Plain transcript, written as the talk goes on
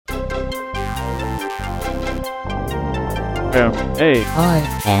A.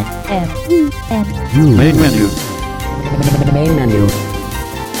 I-N-M-E-N-U. Main menu. Main menu.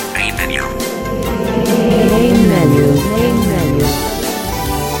 Main menu. Main menu. Main menu.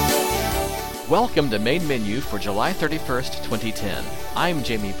 Welcome to Main Menu for July 31st, 2010. I'm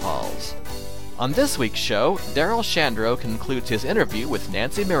Jamie Pauls. On this week's show, Daryl Shandro concludes his interview with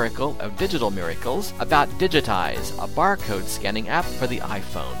Nancy Miracle of Digital Miracles about Digitize, a barcode scanning app for the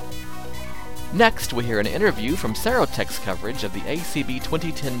iPhone. Next, we hear an interview from Serotech's coverage of the ACB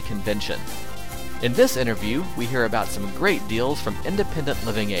 2010 convention. In this interview, we hear about some great deals from independent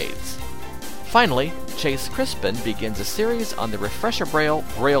living aids. Finally, Chase Crispin begins a series on the Refresher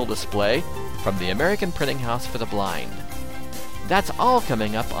Braille display from the American Printing House for the Blind. That's all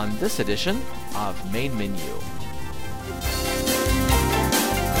coming up on this edition of Main Menu.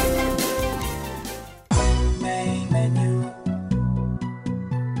 Main menu.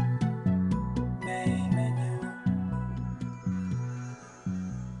 Main menu.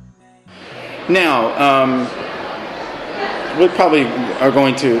 Now, we probably are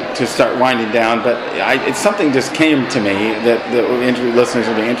going to start winding down, but it's something just came to me that listeners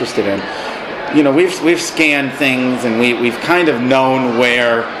will be interested in. You know, we've scanned things, and we've kind of known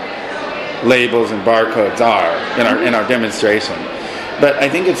where labels and barcodes are in our demonstration. But I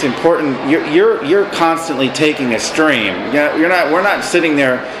think it's important. You're constantly taking a stream. We're not sitting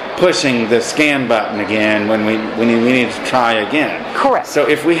there pushing the scan button again when we need to try again. Correct. So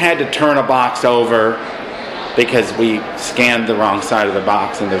if we had to turn a box over because we scanned the wrong side of the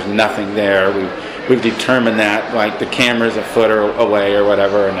box and there's nothing there, we've determined that, like, the camera's a foot away or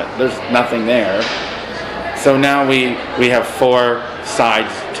whatever, and there's nothing there. So now we have four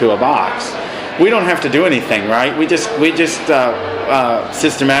sides to a box. We don't have to do anything, right? We just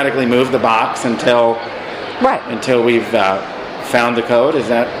systematically move the box until we've found the code. Is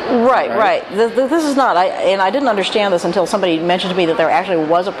that right? This is not. I didn't understand this until somebody mentioned to me that there actually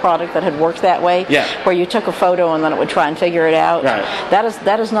was a product that had worked that way. Yeah. Where you took a photo and then it would try and figure it out. Right.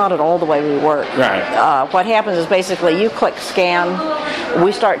 That is not at all the way we work. Right. What happens is basically you click scan,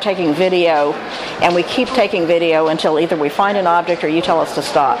 we start taking video, and we keep taking video until either we find an object or you tell us to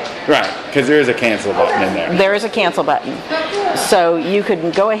stop. Right, because there is a cancel button in there. There is a cancel button. So you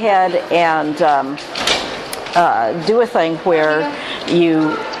could go ahead and do a thing where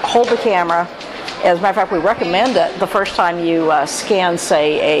you hold the camera. As a matter of fact, we recommend it the first time you scan,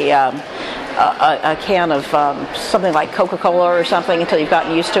 say, a can of something like Coca-Cola or something until you've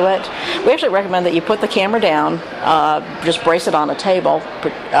gotten used to it. We actually recommend that you put the camera down, just brace it on a table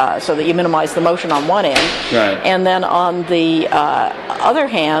so that you minimize the motion on one end. Right. And then on the other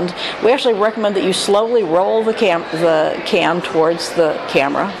hand, we actually recommend that you slowly roll the can towards the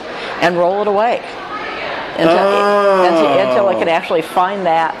camera and roll it away until it can actually find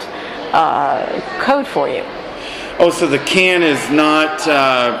that code for you. Oh, so the can is not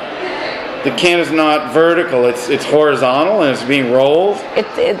vertical. It's horizontal and it's being rolled.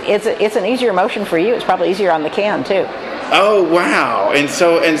 It's an easier motion for you. It's probably easier on the can too. Oh, wow! And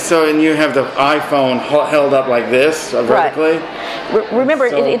you have the iPhone held up like this vertically. Right. Remember,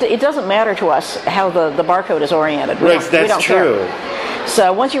 it doesn't matter to us how the barcode is oriented. That's true. Care.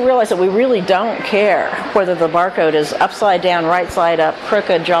 So once you realize that we really don't care whether the barcode is upside down, right side up,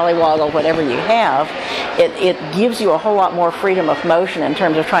 crooked, jolly-woggle, whatever you have, it gives you a whole lot more freedom of motion in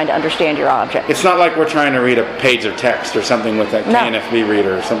terms of trying to understand your object. It's not like we're trying to read a page of text or something with that KNFB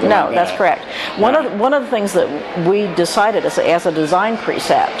reader or something like that. No, that's correct. One of the things that we decided as a design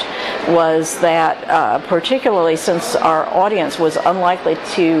precept was that particularly since our audience was unlikely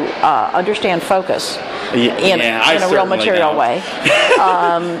to understand focus in a real material way,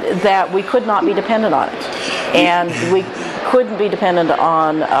 that we could not be dependent on it. And we couldn't be dependent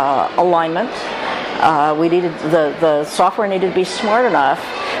on alignment. We needed the software needed to be smart enough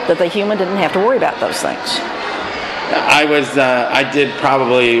that the human didn't have to worry about those things. I did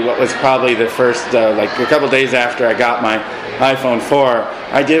probably what was probably the first, like a couple days after I got my iPhone 4,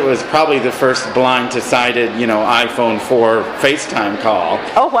 was probably the first blind to sighted, iPhone 4 FaceTime call.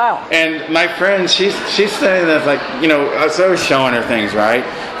 Oh, wow. And my friend, she's saying that, like, so I was showing her things, right?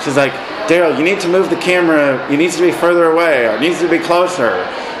 She's like, Daryl, you need to move the camera, it needs to be further away, or it needs to be closer.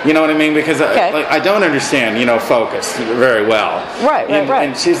 You know what I mean? Because I don't understand, focus very well. Right.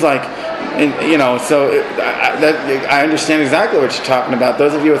 And she's like, so I understand exactly what you're talking about.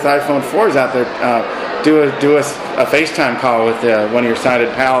 Those of you with iPhone 4s out there, do a FaceTime call with one of your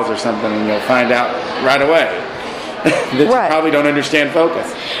sighted pals or something, and you'll find out right away that you probably don't understand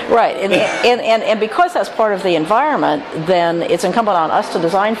focus. Right, and because that's part of the environment, then it's incumbent on us to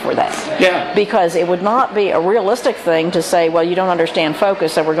design for that. Yeah. Because it would not be a realistic thing to say, well, you don't understand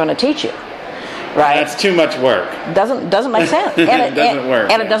focus, so we're going to teach you. right? That's too much work. Doesn't make sense. And It doesn't work,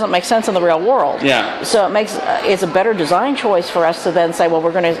 and yeah. it doesn't make sense in the real world. Yeah. So it's a better design choice for us to then say, well,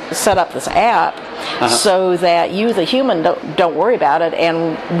 we're going to set up this app so that you, the human, don't worry about it,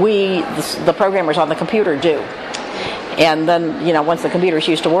 and we, the programmers on the computer, do. And then, once the computer's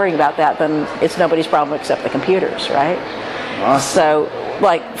used to worrying about that, then it's nobody's problem except the computer's, right? Awesome. So,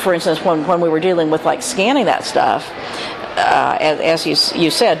 like, for instance, when we were dealing with, like, scanning that stuff, as you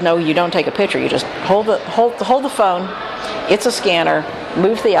said, no, you don't take a picture. You just hold the phone. It's a scanner.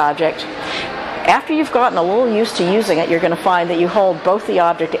 Move the object. After you've gotten a little used to using it, you're going to find that you hold both the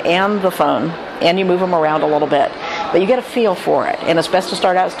object and the phone, and you move them around a little bit. But you get a feel for it, and it's best to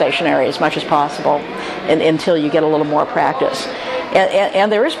start out stationary as much as possible until you get a little more practice.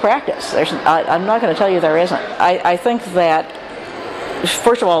 And there is practice. I'm not going to tell you there isn't. I think that,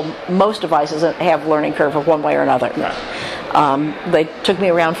 first of all, most devices have learning curve of one way or another. They took me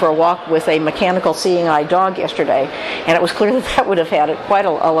around for a walk with a mechanical seeing eye dog yesterday, and it was clear that would have had quite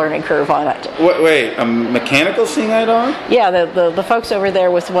a learning curve on it. Wait, a mechanical seeing eye dog? Yeah, the folks over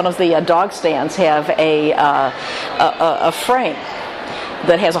there with one of the dog stands have a frame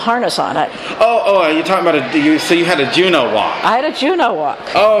that has a harness on it. Oh, you're talking about so you had a Juno walk. I had a Juno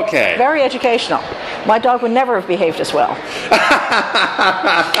walk. Okay. Very educational. My dog would never have behaved as well.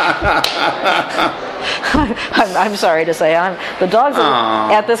 I'm sorry to say, the dogs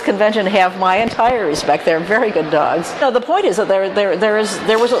at this convention have my entire respect. They're very good dogs. No, the point is that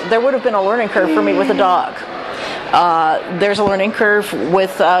there would have been a learning curve for me with a dog. There's a learning curve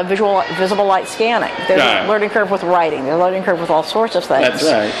with visible light scanning. There's a learning curve with writing. There's a learning curve with all sorts of things. That's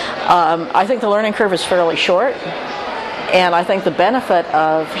right. I think the learning curve is fairly short. And I think the benefit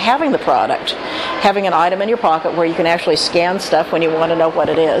of having the product, having an item in your pocket where you can actually scan stuff when you want to know what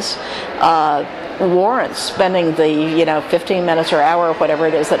it is, warrants spending the 15 minutes or hour or whatever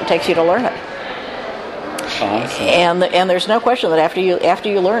it is that it takes you to learn it. Awesome. And there's no question that after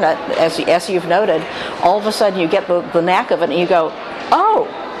you learn it, as you've noted, all of a sudden you get the knack of it and you go, oh,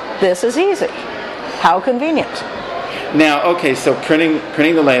 this is easy. How convenient. Now, okay, so printing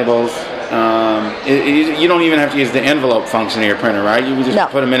the labels. You don't even have to use the envelope function of your printer, right? You can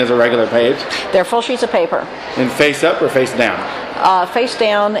just put them in as a regular page. They're full sheets of paper. And face up or face down? Face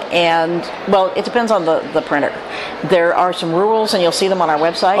down, and well, it depends on the printer. There are some rules, and you'll see them on our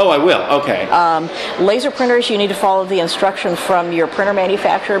website. Oh, I will. Okay. Laser printers, you need to follow the instruction from your printer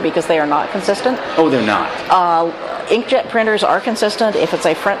manufacturer because they are not consistent. Oh, they're not. Inkjet printers are consistent. If it's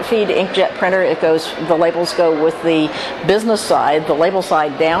a front feed inkjet printer, the labels go with the business side, the label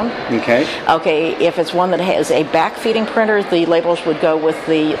side down. Okay. Okay, if it's one that has a back feeding printer, the labels would go with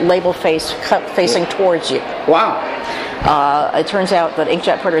the label face facing towards you. Wow. It turns out that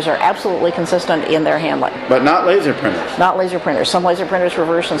inkjet printers are absolutely consistent in their handling. But not laser printers. Not laser printers. Some laser printers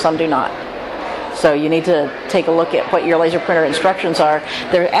reverse and some do not. So you need to take a look at what your laser printer instructions are.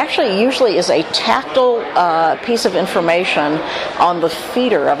 There actually usually is a tactile piece of information on the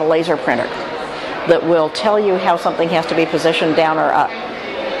feeder of a laser printer that will tell you how something has to be positioned down or up.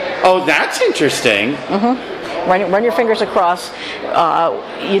 Oh, that's interesting. Mm-hmm. Run your fingers across.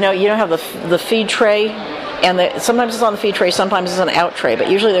 You don't have the feed tray, and sometimes it's on the feed tray, sometimes it's an out tray, but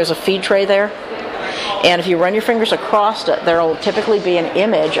usually there's a feed tray there. And if you run your fingers across it, there will typically be an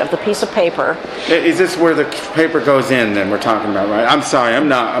image of the piece of paper. Is this where the paper goes in then we're talking about, right? I'm sorry,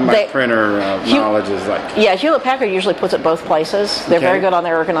 my printer knowledge is like... Yeah, Hewlett-Packard usually puts it both places. They're very good on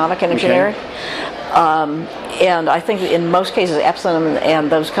their ergonomic engineering. Okay. And I think in most cases Epson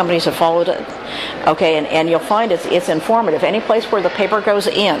and those companies have followed it. Okay, and you'll find it's informative. Any place where the paper goes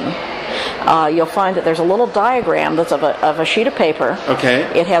in, you'll find that there's a little diagram that's of a sheet of paper. Okay.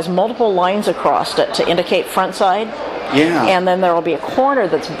 It has multiple lines across it to indicate front side. Yeah. And then there will be a corner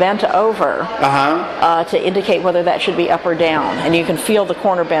that's bent over to indicate whether that should be up or down. And you can feel the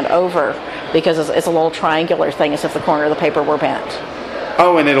corner bent over because it's a little triangular thing as if the corner of the paper were bent.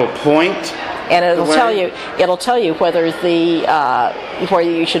 Oh, and it'll point? And it'll tell you whether whether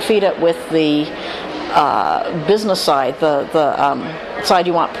you should feed it with the business side, the side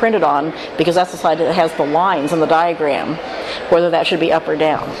you want printed on, because that's the side that has the lines in the diagram, whether that should be up or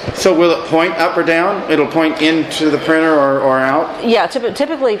down. So will it point up or down? It'll point into the printer or out? Yeah,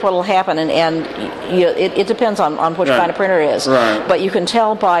 typically what will happen, and it depends on which kind of printer it is. Right. But you can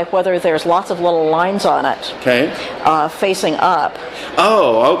tell by whether there's lots of little lines on it. Okay. Facing up.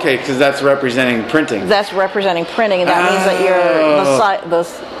 Oh, okay, because that's representing printing. That's representing printing, and that means that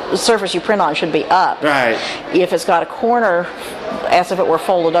the surface you print on should be up. Right. If it's got a corner as if it were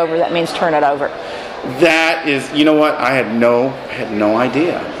folded over, that means turn it over. That is, you know what? I had no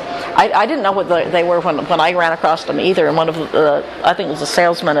idea. I didn't know what they were when I ran across them either. And one of the, I think it was a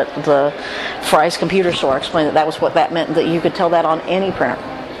salesman at the Fry's computer store, explained that was what that meant, that you could tell that on any printer.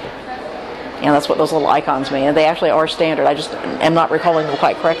 And that's what those little icons mean. And they actually are standard. I just am not recalling them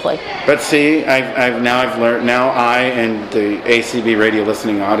quite correctly. But see, I've learned. Now I and the ACB radio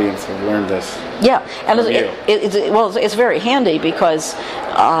listening audience have learned this. Yeah, and From you. it's very handy because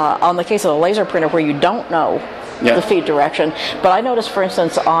on the case of the laser printer where you don't know Yeah. the feed direction, but I noticed, for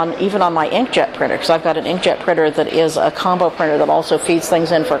instance, even on my inkjet printer, because I've got an inkjet printer that is a combo printer that also feeds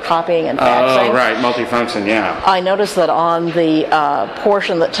things in for copying and faxing. Oh, right, multifunction, yeah. I noticed that on the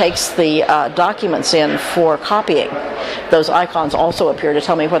portion that takes the documents in for copying, those icons also appear to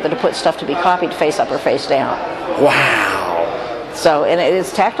tell me whether to put stuff to be copied face up or face down. Wow. So, and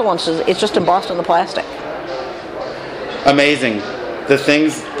it's tactile, and it's just embossed in the plastic. Amazing. The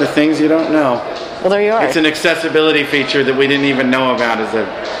things you don't know. Well, there you are. It's an accessibility feature that we didn't even know about as a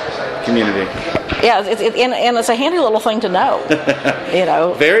community. Yeah, and it's a handy little thing to know. You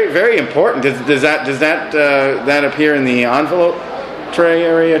know. Very, very important. Does that appear in the envelope tray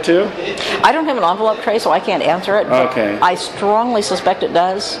area too? I don't have an envelope tray, so I can't answer it. But Okay. I strongly suspect it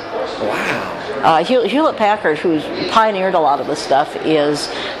does. Wow. Hewlett Packard, who's pioneered a lot of this stuff, is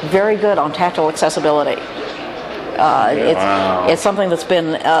very good on tactile accessibility. Wow. It's something that's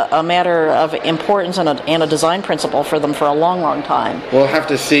been a matter of importance and a design principle for them for a long, long time. We'll have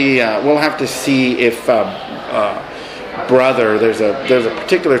to see. If Brother. There's a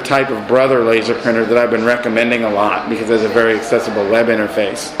particular type of Brother laser printer that I've been recommending a lot because there's a very accessible web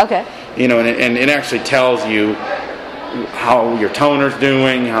interface. Okay. You know, and it actually tells you how your toner's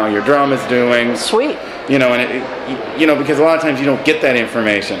doing, how your drum is doing. Sweet. You know, and because a lot of times you don't get that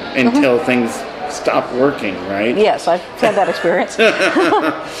information until things stop working, right? Yes, I've had that experience.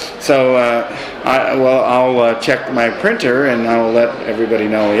 So I'll check my printer and I'll let everybody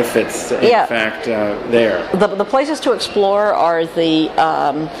know if it's in fact there. The places to explore are the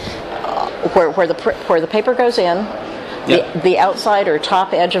where the paper goes in, Yep. the outside or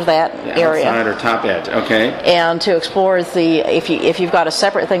top edge of that area. Outside or top edge, okay. And to explore if you've got a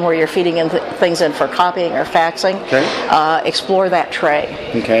separate thing where you're feeding in things in for copying or faxing, Okay. Explore that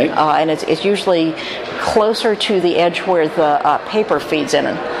tray. Okay. And it's usually closer to the edge where the paper feeds in.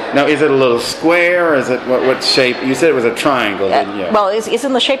 Now, is it a little square, or is it what shape? You said it was a triangle, didn't you? Well, it's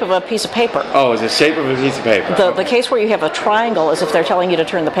in the shape of a piece of paper. Oh, it's the shape of a piece of paper. The case where you have a triangle is if they're telling you to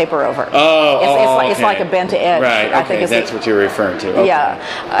turn the paper over. It's okay. like a bent edge. Right, I think okay, that's what you're referring to. Okay. Yeah,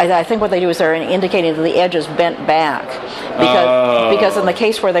 I think what they do is they're indicating that the edge is bent back. Because in the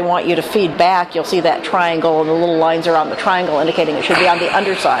case where they want you to feed back, you'll see that triangle and the little lines around the triangle indicating it should be on the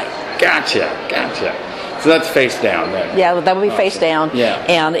underside. Gotcha. So that's face down then. Yeah, that would be face down. Yeah.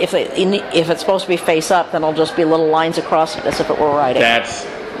 And if it's supposed to be face up, then it'll just be little lines across it as if it were writing.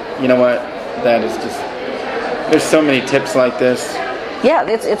 You know what? That is just, there's so many tips like this. Yeah,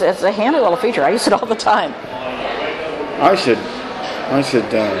 it's a handy little feature. I use it all the time. I should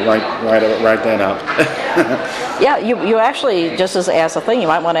write that up. Yeah, you actually, just as a thing, you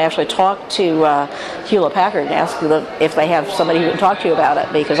might want to actually talk to Hewlett Packard and ask them if they have somebody who can talk to you about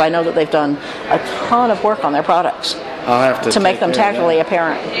it, because I know that they've done a ton of work on their products I'll have to make them tactily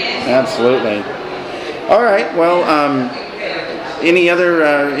apparent. Absolutely. All right. Well, any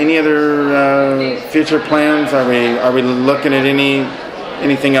other future plans? Are we looking at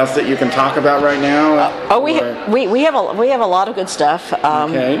anything else that you can talk about right now? We have a lot of good stuff.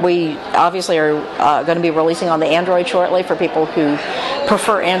 Okay. We obviously are going to be releasing on the Android shortly for people who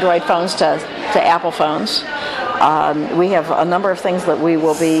prefer Android phones to Apple phones. We have a number of things that we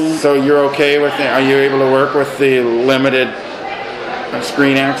will be. So you're okay with it? Are you able to work with the limited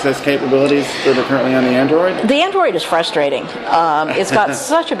screen access capabilities that are currently on the Android? The Android is frustrating. It's got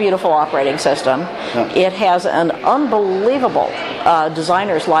such a beautiful operating system. It has an unbelievable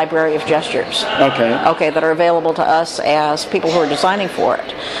designer's library of gestures. Okay, that are available to us as people who are designing for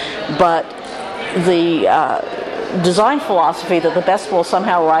it. But the design philosophy that the best will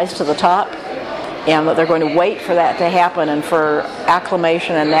somehow rise to the top, and that they're going to wait for that to happen and for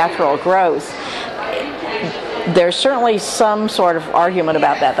acclimation and natural growth, there's certainly some sort of argument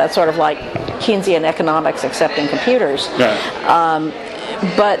about that. That's sort of like Keynesian economics accepting computers. Right.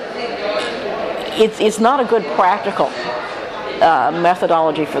 But it's not a good practical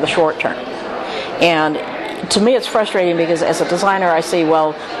methodology for the short term. And to me, it's frustrating because as a designer, I see,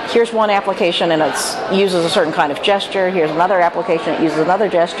 well, here's one application and it uses a certain kind of gesture. Here's another application that uses another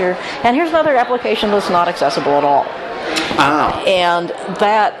gesture. And here's another application that's not accessible at all. And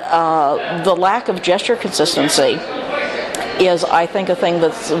that the lack of gesture consistency is, I think, a thing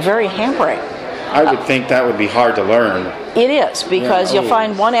that's very hampering I would think that would be hard to learn. It is, because Yeah. you'll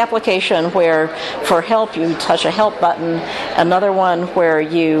find one application where for help you touch a help button, another one where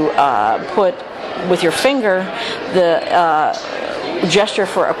you put with your finger the gesture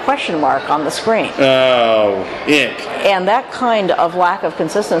for a question mark on the screen. Oh, ick. And that kind of lack of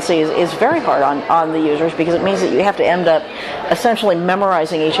consistency is very hard on the users, because it means that you have to end up essentially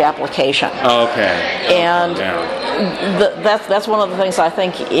memorizing each application. Okay. And Yeah. that's one of the things I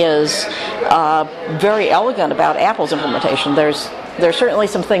think is very elegant about Apple's implementation. There's certainly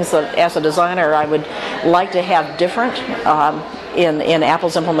some things that, as a designer, I would like to have different in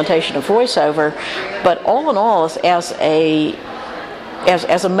Apple's implementation of VoiceOver, but all in all, as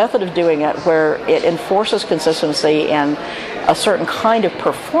a method of doing it, where it enforces consistency and a certain kind of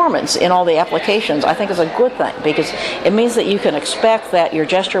performance in all the applications, I think is a good thing, because it means that you can expect that your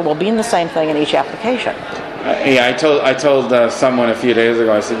gesture will mean the same thing in each application. Yeah, I told someone a few days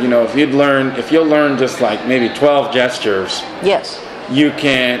ago. I said, if you'll learn just like maybe 12 gestures, Yes. you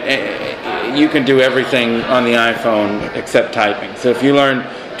can do everything on the iPhone except typing. So if you learn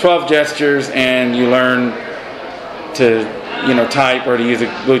 12 gestures and you learn to type or to use a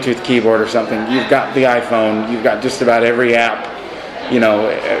Bluetooth keyboard or something, you've got the iPhone. You've got just about every app,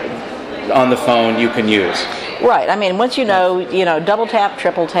 on the phone you can use. Right. I mean, once you know, double tap,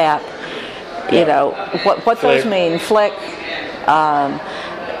 triple tap, what those mean, flick, how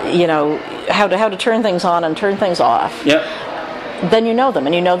to turn things on and turn things off. Yep. Then you know them,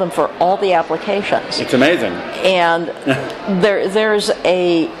 and you know them for all the applications. It's amazing. And there's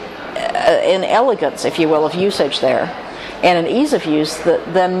an elegance, if you will, of usage there, and an ease of use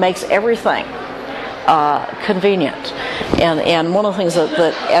that then makes everything convenient. And one of the things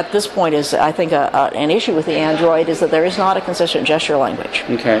that at this point is, I think, an issue with the Android is that there is not a consistent gesture language.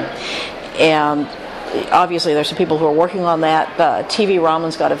 Okay. And obviously there's some people who are working on that. TV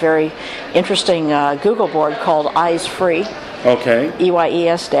Raman's got a very interesting Google board called Eyes Free. Okay.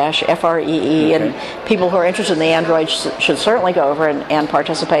 EYES-FREE, and people who are interested in the Android should certainly go over and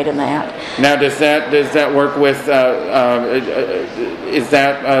participate in that. Now, does that work with? Is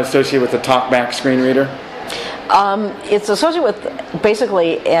that associated with the TalkBack screen reader? It's associated with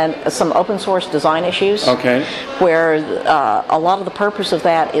basically some open source design issues. Okay. Where a lot of the purpose of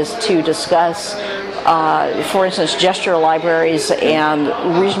that is to discuss, for instance, gesture libraries and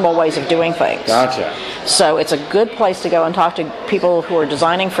reasonable ways of doing things. Gotcha. So it's a good place to go and talk to people who are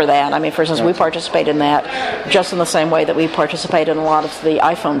designing for that. I mean, for instance, we participate in that just in the same way that we participate in a lot of the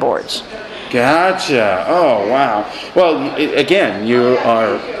iPhone boards. Gotcha. Oh, wow. Well, again,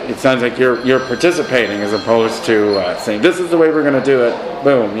 it sounds like you're participating as opposed to saying, this is the way we're going to do it.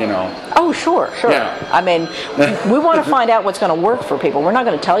 Boom, Oh, sure. Yeah. I mean, we want to find out what's going to work for people. We're not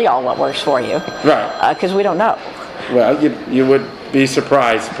going to tell you all what works for you. Right. Because we don't know. Well, you would be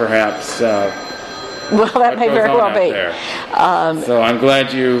surprised, perhaps. Well, that may very well be. So I'm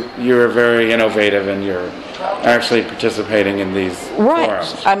glad you're very innovative and you're actually participating in these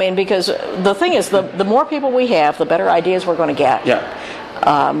forums. I mean, because the thing is, the more people we have, the better ideas we're going to get. Yeah.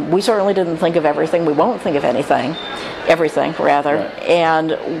 We certainly didn't think of everything. We won't think of everything, rather. Right.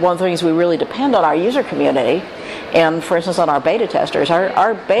 And one of the things we really depend on our user community, and for instance on our beta testers,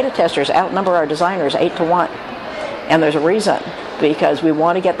 our beta testers outnumber our designers 8-1. And there's a reason, because we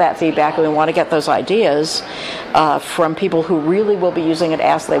want to get that feedback and we want to get those ideas from people who really will be using it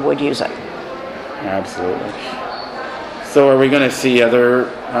as they would use it. Absolutely. So are we going to see are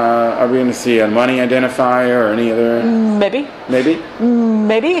we going to see a money identifier or any other? Maybe. Maybe?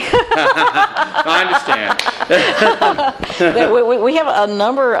 Maybe. I understand. We have a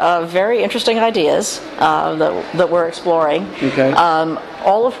number of very interesting ideas that we're exploring. Okay.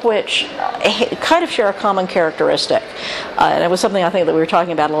 All of which kind of share a common characteristic. And it was something I think that we were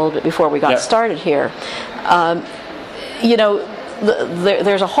talking about a little bit before we got started here.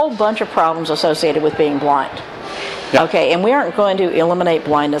 There's a whole bunch of problems associated with being blind. Yeah. Okay, and we aren't going to eliminate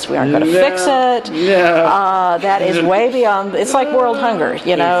blindness. We aren't going to fix it. No. That is way beyond. It's like world hunger.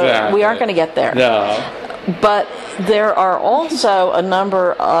 Exactly. We aren't going to get there. No. But there are also a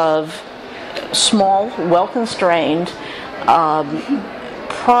number of small, well-constrained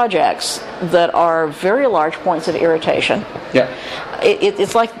projects that are very large points of irritation. Yeah.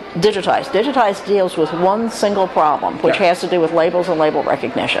 It's like Digitize. Digitize deals with one single problem, which has to do with labels and label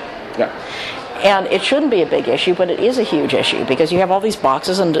recognition. Yeah. And it shouldn't be a big issue, but it is a huge issue, because you have all these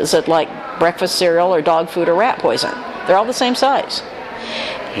boxes, and is it like breakfast cereal or dog food or rat poison? They're all the same size.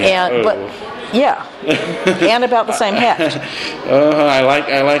 And about the same heft. I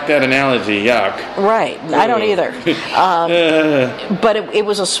like that analogy. Yuck. Right. I don't either. But it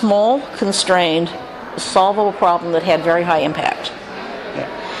was a small, constrained, solvable problem that had very high impact.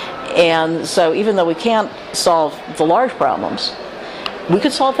 And so even though we can't solve the large problems, we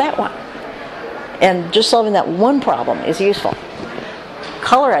could solve that one. And just solving that one problem is useful.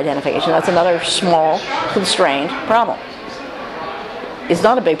 Color identification, that's another small, constrained problem. It's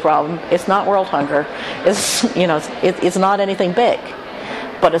not a big problem. It's not world hunger. It's not anything big.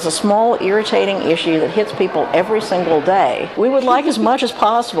 But it's a small, irritating issue that hits people every single day. We would like as much as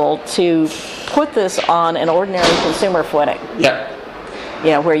possible to put this on an ordinary consumer footing. Yeah.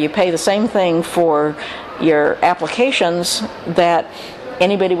 Yeah, where you pay the same thing for your applications that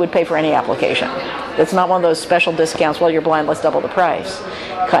anybody would pay for any application. It's not one of those special discounts, well, you're blind, let's double the price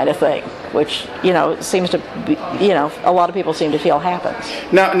kind of thing, which, seems to be, a lot of people seem to feel happens.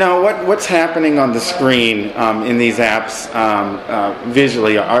 Now, what's happening on the screen in these apps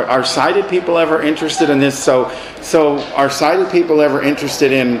visually? Are sighted people ever interested in this? So are sighted people ever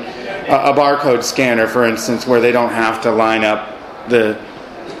interested in a barcode scanner, for instance, where they don't have to line up the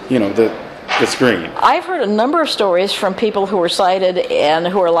screen? I've heard a number of stories from people who are sighted and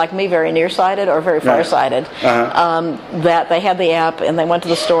who are like me, very nearsighted or very farsighted, that they had the app and they went to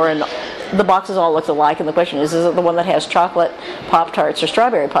the store and the boxes all looked alike, and the question is it the one that has chocolate Pop-Tarts or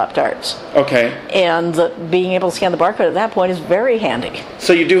strawberry Pop-Tarts? Okay. And being able to scan the barcode at that point is very handy.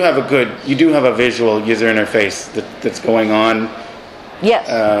 So you do have a visual user interface that's going on. Yes.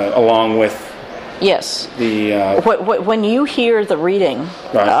 Along with. Yes. The when you hear the reading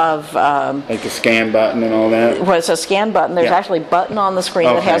of like the scan button and all that. Well, it's a scan button. There's actually a button on the screen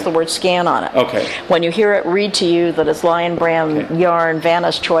that has the word scan on it. Okay. When you hear it read to you that it's Lion Brand Yarn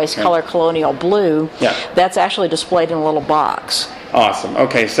Vanna's Choice Color Colonial Blue, that's actually displayed in a little box. Awesome.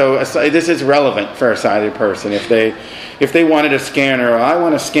 Okay, so this is relevant for a sighted person if they wanted a scanner. Well, I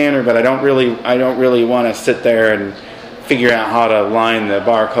want a scanner, but I don't really want to sit there and figure out how to line the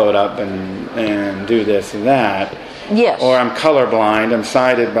barcode up and do this and that. Yes. Or I'm colorblind. I'm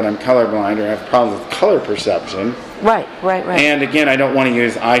sighted, but I'm colorblind, or I have problems with color perception. Right. And again, I don't want to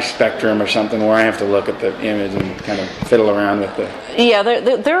use eye spectrum or something where I have to look at the image and kind of fiddle around with the. Yeah,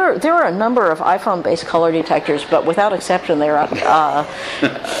 there are a number of iPhone-based color detectors, but without exception, they're not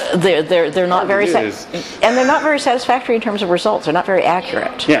very and they're not very satisfactory in terms of results. They're not very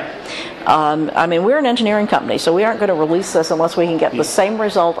accurate. Yeah. We're an engineering company, so we aren't going to release this unless we can get the same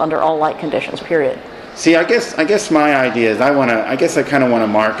result under all light conditions. Period. See, I guess my idea is I kind of want to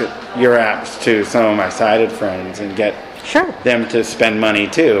market your apps to some of my sighted friends and get them to spend money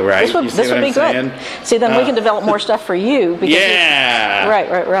too, right? This would be good. See, then we can develop more stuff for you. Because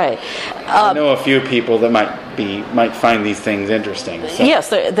Right. I know a few people that might find these things interesting. So. Yes,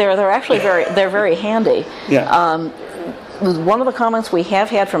 they're actually very handy. Yeah. One of the comments we have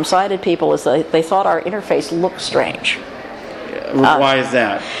had from sighted people is that they thought our interface looked strange. Why is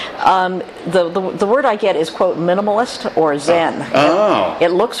that? The word I get is, quote, minimalist or zen. Oh. It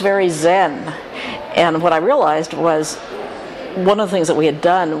looks very zen. And what I realized was one of the things that we had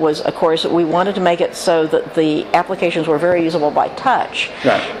done was, of course, we wanted to make it so that the applications were very usable by touch.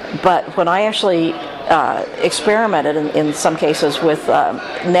 Right. But when I actually experimented in some cases with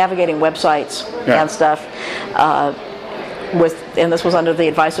navigating websites and stuff, and this was under the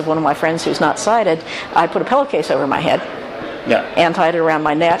advice of one of my friends who's not sighted, I put a pillowcase over my head. Yeah. And tied it around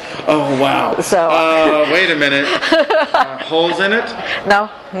my neck. Oh, wow. So. Wait a minute. Holes in it? No.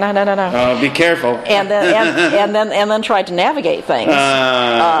 Be careful. And then tried to navigate things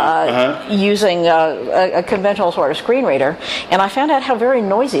using a conventional sort of screen reader, and I found out how very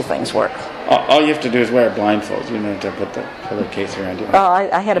noisy things work. All you have to do is wear a blindfold. You don't have to put the pillowcase around you.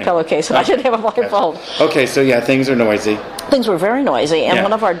 I had a pillowcase, and I didn't have a blindfold. Okay, so things are noisy. Things were very noisy, and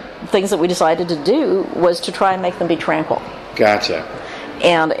one of our things that we decided to do was to try and make them be tranquil. Gotcha.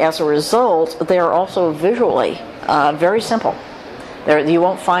 And as a result, they are also visually very simple. You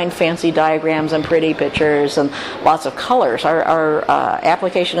won't find fancy diagrams and pretty pictures and lots of colors. Our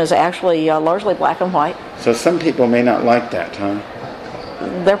application is actually largely black and white. So some people may not like that, huh?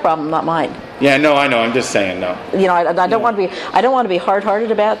 Their problem, not mine. Yeah, no, I know. I'm just saying, no. I don't want to be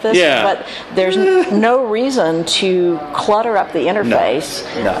hard-hearted about this. Yeah. But there's no reason to clutter up the interface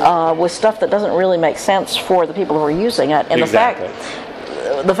with stuff that doesn't really make sense for the people who are using it. And exactly.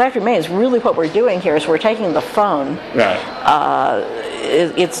 the fact remains, really what we're doing here is we're taking the phone,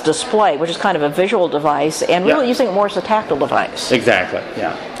 its display, which is kind of a visual device, and really using it more as a tactile device. Exactly.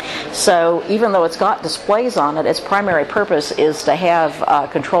 Yeah. So even though it's got displays on it, its primary purpose is to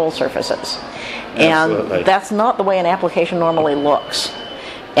have control surfaces. Absolutely. And that's not the way an application normally looks.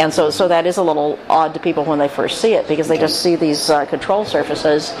 And so that is a little odd to people when they first see it, because they just see these control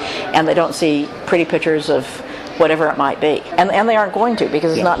surfaces and they don't see pretty pictures of whatever it might be. And they aren't going to,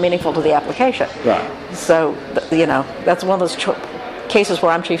 because it's not meaningful to the application. Right. So, that's one of those cases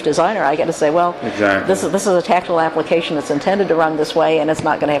where I'm chief designer, I get to say, well, Exactly. this is a tactile application that's intended to run this way, and it's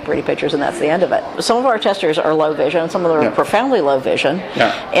not going to have pretty pictures, and that's the end of it. Some of our testers are low vision, some of them are profoundly low vision,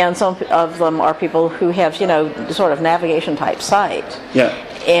 and some of them are people who have, sort of navigation type sight. Yeah.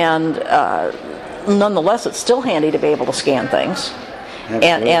 And nonetheless, it's still handy to be able to scan things.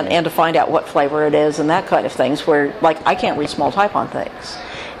 And to find out what flavor it is and that kind of things, where, like, I can't read small type on things.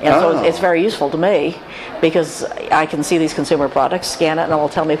 And so it's very useful to me because I can see these consumer products, scan it, and it will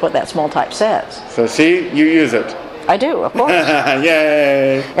tell me what that small type says. So see, you use it. I do, of course.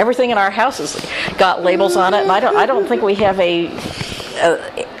 Yay! Everything in our house has got labels on it, and I don't think we have a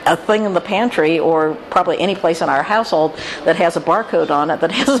thing in the pantry or probably any place in our household that has a barcode on it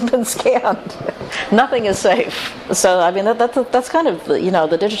that hasn't been scanned. Nothing is safe. So I mean that's kind of the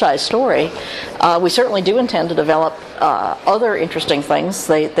digitized story. We certainly do intend to develop other interesting things.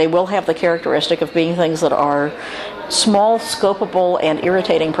 They will have the characteristic of being things that are small, scopable, and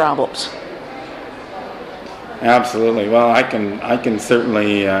irritating problems. Absolutely. Well, I can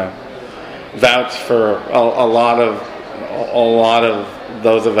certainly vouch for a lot of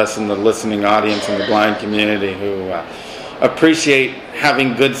those of us in the listening audience in the blind community who appreciate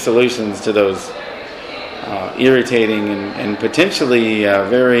having good solutions to those irritating and potentially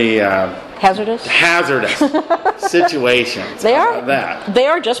very hazardous situations. They How are about that? They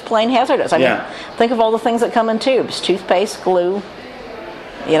are just plain hazardous. I Yeah. mean, think of all the things that come in tubes: toothpaste, glue,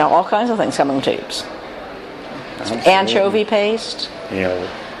 all kinds of things come in tubes. Absolutely. Anchovy paste. Ew.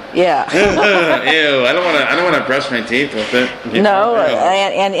 Yeah. Ew. I don't want to brush my teeth with it. No, Ew.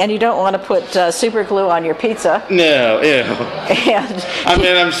 and you don't want to put super glue on your pizza. No. Ew. And I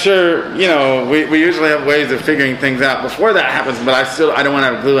mean, I'm sure, we usually have ways of figuring things out before that happens, but I don't want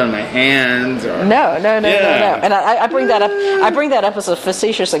to have glue on my hands. Or, no. Yeah. And I bring that up. I bring that up as a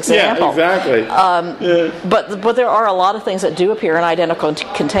facetious example. Yeah, exactly. But there are a lot of things that do appear in identical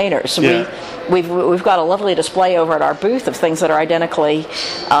containers. Yeah. We've got a lovely display over at our booth of things that are identically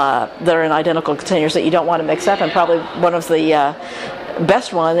that are in identical containers that you don't want to mix up. And probably one of the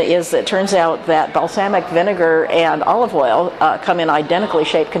best one is it turns out that balsamic vinegar and olive oil come in identically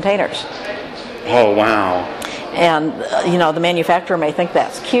shaped containers. Oh, wow. And the manufacturer may think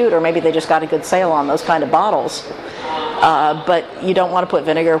that's cute, or maybe they just got a good sale on those kind of bottles. But you don't want to put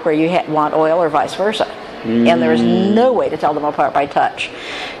vinegar where you want oil, or vice versa. And there is no way to tell them apart by touch.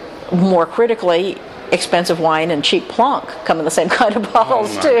 More critically, expensive wine and cheap plonk come in the same kind of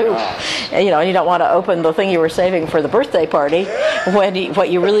bottles too. And you don't want to open the thing you were saving for the birthday party when what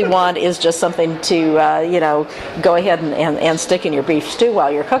you really want is just something to go ahead and stick in your beef stew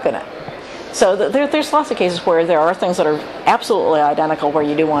while you're cooking it. So there's lots of cases where there are things that are absolutely identical where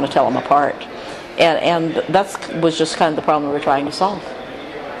you do want to tell them apart, and that was just kind of the problem we were trying to solve.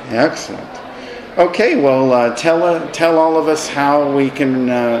 Excellent. Okay, well, tell all of us how we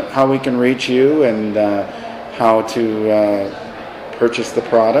can reach you and how to purchase the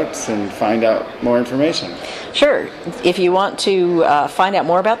products and find out more information. Sure. If you want to find out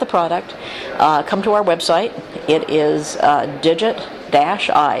more about the product, come to our website. It is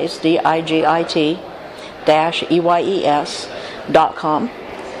digit-eyes, digit-eyes.com.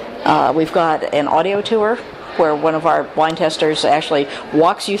 We've got an audio tour where one of our blind testers actually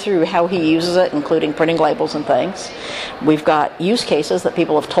walks you through how he uses it, including printing labels and things. We've got use cases that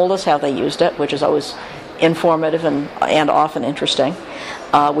people have told us how they used it, which is always informative and often interesting.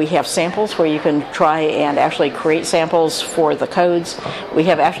 We have samples where you can try and actually create samples for the codes. We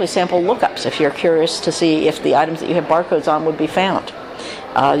have actually sample lookups if you're curious to see if the items that you have barcodes on would be found.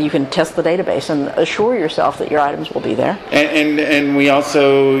 You can test the database and assure yourself that your items will be there. And we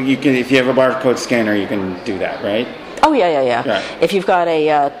also, you can, if you have a barcode scanner, you can do that, right? Oh yeah. Right. If you've got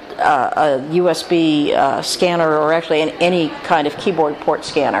a USB scanner, or actually any kind of keyboard port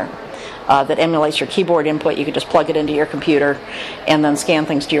scanner that emulates your keyboard input, you can just plug it into your computer and then scan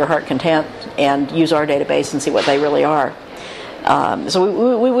things to your heart content and use our database and see what they really are.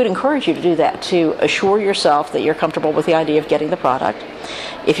 So we would encourage you to do that, to assure yourself that you're comfortable with the idea of getting the product.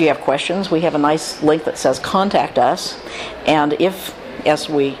 If you have questions, we have a nice link that says contact us, and if, as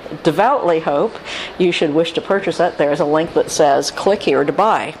we devoutly hope, you should wish to purchase it, there is a link that says click here to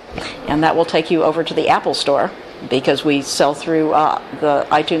buy, and that will take you over to the Apple Store, because we sell through the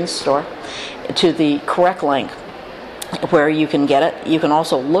iTunes Store, to the correct link where you can get it. You can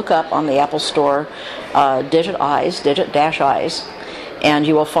also look up on the Apple Store digit-eyes, and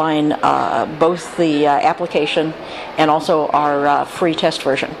you will find both the application and also our free test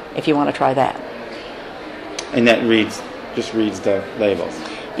version if you want to try that. And that just reads the labels.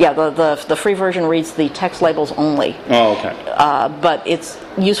 Yeah, the free version reads the text labels only. Oh, okay. But it's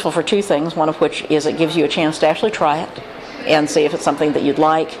useful for two things, one of which is it gives you a chance to actually try it and see if it's something that you'd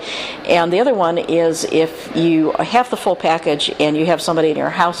like. And the other one is if you have the full package and you have somebody in your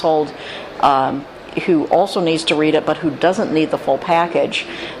household who also needs to read it but who doesn't need the full package,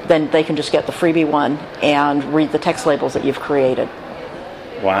 then they can just get the freebie one and read the text labels that you've created.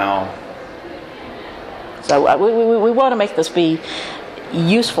 Wow. So we want to make this be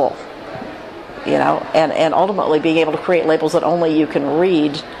useful, and ultimately being able to create labels that only you can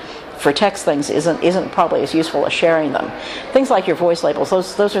read for text things isn't probably as useful as sharing them. Things like your voice labels,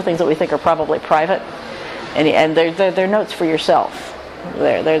 those are things that we think are probably private, and they're notes for yourself.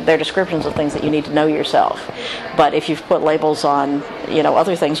 They're descriptions of things that you need to know yourself. But if you've put labels on,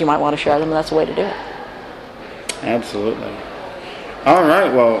 other things, you might want to share them, and that's the way to do it. Absolutely. All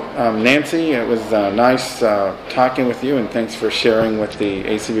right. Well, Nancy, it was nice talking with you, and thanks for sharing with the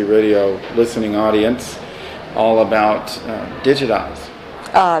ACB Radio listening audience all about Digitize.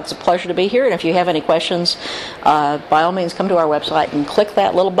 It's a pleasure to be here, and if you have any questions, by all means come to our website and click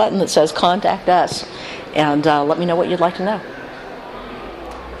that little button that says Contact Us, and let me know what you'd like to know.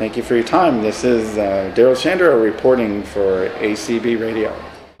 Thank you for your time. This is Daryl Shandro reporting for ACB Radio.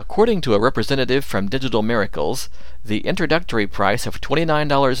 According to a representative from Digital Miracles, the introductory price of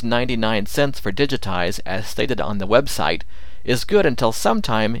 $29.99 for Digitize, as stated on the website, is good until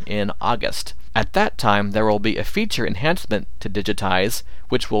sometime in August. At that time, there will be a feature enhancement to Digitize,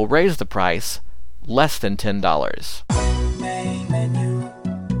 which will raise the price less than $10. Main menu.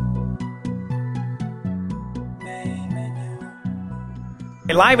 Main menu.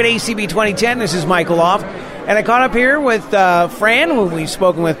 Live at ACB 2010, this is Michael Off. And I caught up here with Fran, who we've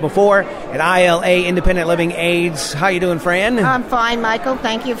spoken with before at ILA Independent Living Aids. How you doing, Fran? I'm fine, Michael.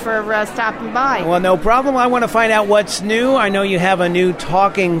 Thank you for stopping by. Well, no problem. I want to find out what's new. I know you have a new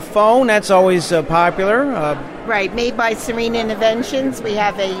talking phone. That's always popular. Right, made by Serene Interventions. We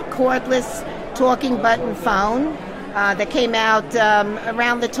have a cordless talking button phone that came out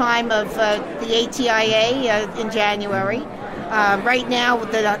around the time of the ATIA in January. Right now,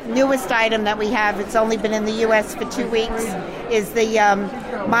 the newest item that we have, it's only been in the U.S. for 2 weeks, is the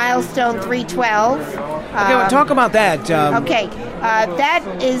Milestone 312. Okay, well, talk about that. That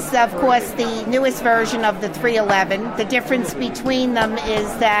is, of course, the newest version of the 311. The difference between them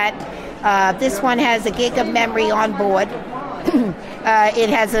is that this one has a gig of memory on board. It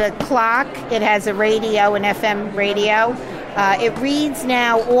has a clock, it has a radio, an FM radio. It reads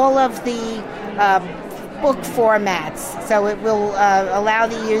now all of the book formats, so it will allow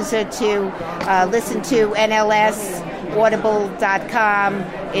the user to listen to NLS, Audible.com.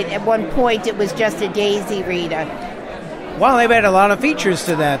 At one point, it was just a Daisy reader. Well, they've added a lot of features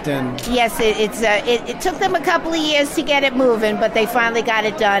to that, then. Yes, it took them a couple of years to get it moving, but they finally got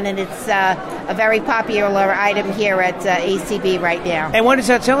it done, and it's a very popular item here at ACB right now. And what is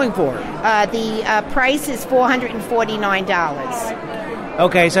that selling for? The price is $449.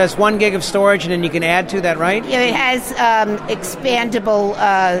 Okay, so that's 1 gig of storage, and then you can add to that, right? Yeah, it has expandable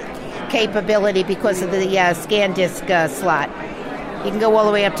capability because of the ScanDisk slot. You can go all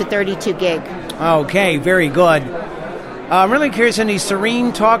the way up to 32 gig. Okay, very good. I'm really curious on these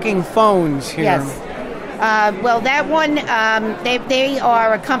Serene talking phones here. Yes. Well, that one, they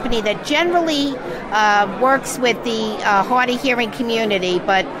are a company that generally works with the hard of hearing community,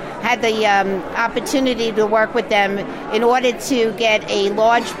 but had the opportunity to work with them in order to get a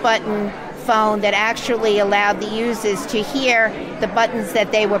large button phone that actually allowed the users to hear the buttons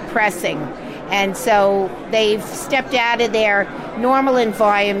that they were pressing. And so they've stepped out of their normal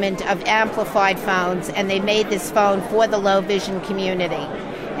environment of amplified phones, and they made this phone for the low vision community.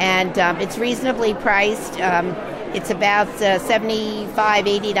 And it's reasonably priced. It's about $75,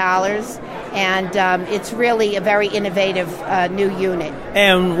 $80. And it's really a very innovative new unit.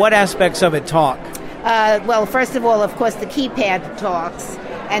 And what aspects of it talk? Well, first of all, of course, the keypad talks.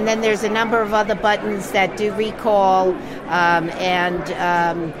 And then there's a number of other buttons that do recall and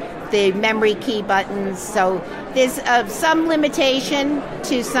the memory key buttons. So there's some limitation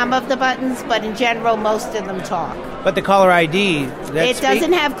to some of the buttons, but in general, most of them talk. But the caller ID, it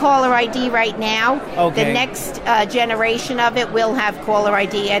doesn't have caller ID right now. Okay. The next generation of it will have caller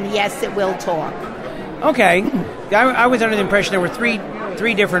ID, and yes, it will talk. Okay. I was under the impression there were three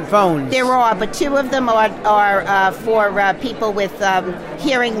different phones. There are, but 2 of them are for people with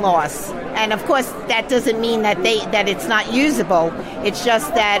hearing loss. And of course, that doesn't mean that it's not usable. It's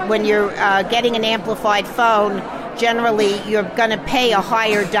just that when you're getting an amplified phone, generally you're going to pay a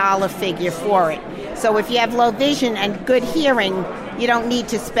higher dollar figure for it. So if you have low vision and good hearing, you don't need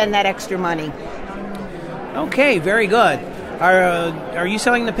to spend that extra money. Okay, very good. Are you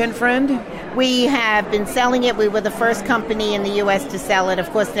selling the Pen Friend? We have been selling it. We were the first company in the U.S. to sell it. Of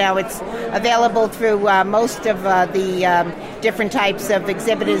course, now it's available through most of the different types of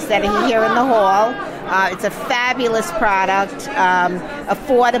exhibitors that are here in the hall. It's a fabulous product,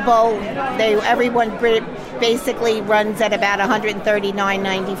 affordable. Everyone basically runs at about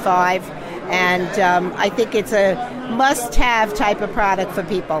 $139.95, and I think it's a must-have type of product for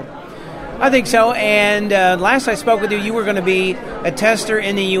people. I think so. And last I spoke with you, you were going to be a tester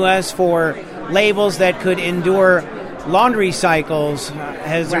in the U.S. for labels that could endure laundry cycles.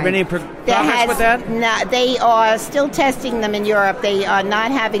 Has there been any progress with that? No, they are still testing them in Europe. They are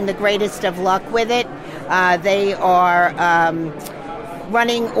not having the greatest of luck with it. They are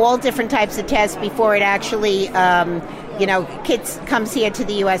running all different types of tests before it actually, comes here to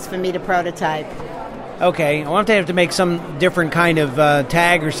the U.S. for me to prototype. Okay, I want to have to make some different kind of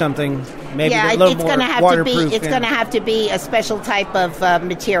tag or something. Maybe yeah, a little it's more going to have waterproof. to be. It's going to have to be a special type of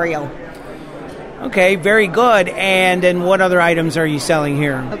material. Okay, very good. And then what other items are you selling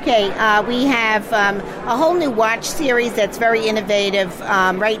here? Okay, we have a whole new watch series that's very innovative.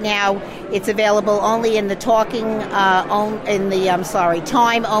 Right now, it's available only in the time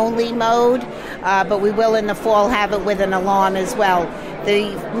only mode, but we will in the fall have it with an alarm as well.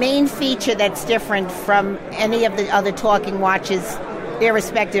 The main feature that's different from any of the other talking watches,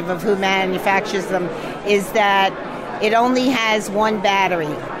 irrespective of who manufactures them, is that it only has one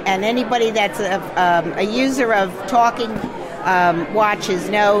battery, and anybody that's a user of talking watches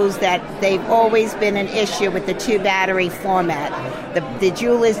knows that they've always been an issue with the two-battery format. The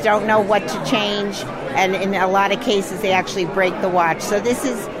jewelers don't know what to change, and in a lot of cases they actually break the watch. So this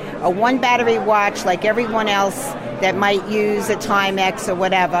is a one-battery watch like everyone else that might use a Timex or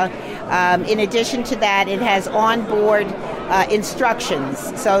whatever. In addition to that, it has onboard instructions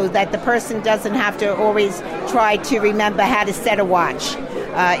so that the person doesn't have to always try to remember how to set a watch.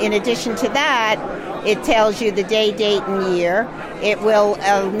 In addition to that, it tells you the day, date, and year. It will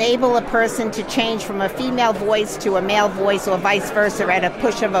enable a person to change from a female voice to a male voice or vice versa at a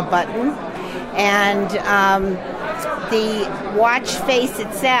push of a button. And the watch face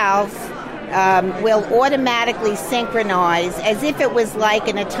itself will automatically synchronize as if it was like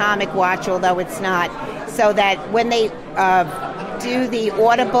an atomic watch, although it's not, so that when they do the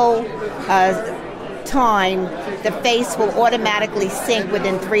audible time, the face will automatically sync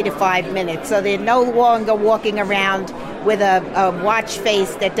within 3 to 5 minutes. So they're no longer walking around with a watch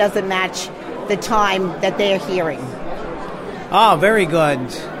face that doesn't match the time that they're hearing. Oh, very good.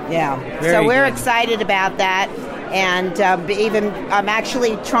 Yeah. Very so we're good. excited about that. And I'm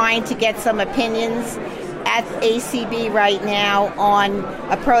actually trying to get some opinions at ACB right now on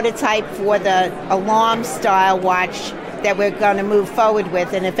a prototype for the alarm style watch that we're going to move forward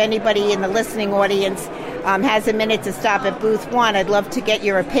with. And if anybody in the listening audience has a minute to stop at booth 1, I'd love to get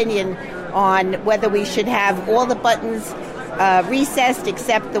your opinion on whether we should have all the buttons recessed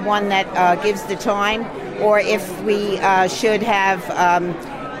except the one that gives the time, or if we should have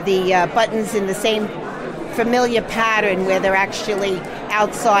the buttons in the same familiar pattern where they're actually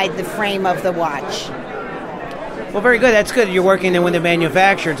outside the frame of the watch. Well, very good. That's good. You're working then with the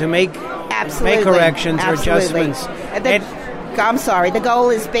manufacturer to make corrections or adjustments. I'm sorry. The goal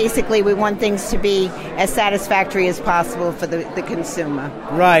is basically we want things to be as satisfactory as possible for the consumer.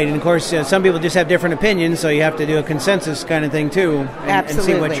 Right. And, of course, some people just have different opinions, so you have to do a consensus kind of thing, too, and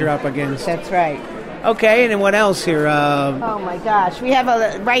see what you're up against. That's right. Okay, and then what else here? Oh, my gosh. We have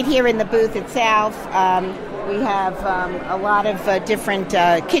right here in the booth itself, we have a lot of different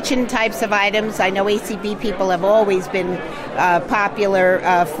kitchen types of items. I know ACB people have always been popular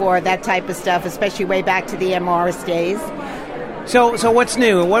for that type of stuff, especially way back to the Morris days. So what's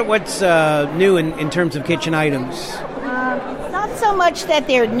new? What's new in terms of kitchen items? Not so much that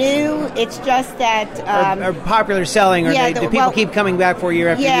they're new. It's just that are popular selling, or do people keep coming back for year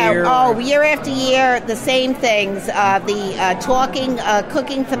after year? Oh, year after year, the same things. The talking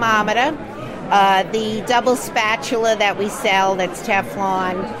cooking thermometer, the double spatula that we sell that's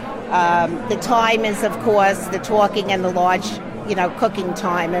Teflon. The timers, of course, the talking and the large, cooking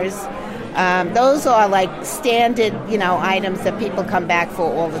timers. Those are like standard, items that people come back for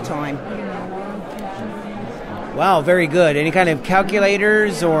all the time. Wow, very good. Any kind of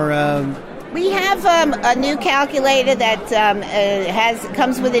calculators or? We have a new calculator that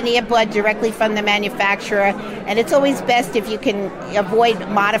comes with an earbud directly from the manufacturer, and it's always best if you can avoid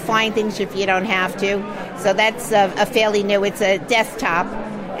modifying things if you don't have to. So that's a fairly new. It's a desktop,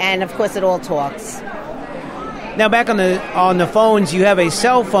 and of course it all talks. Now, back on the phones, you have a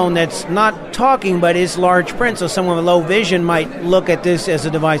cell phone that's not talking but is large print, so someone with low vision might look at this as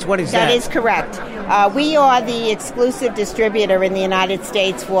a device. What is that? That is correct. We are the exclusive distributor in the United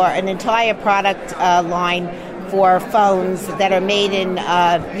States for an entire product line for phones that are made in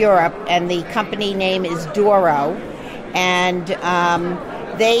Europe, and the company name is Doro. And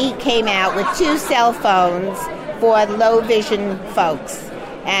they came out with 2 cell phones for low vision folks.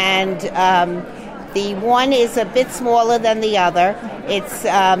 And the one is a bit smaller than the other. It's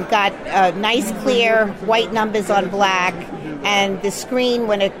got nice, clear white numbers on black, and the screen,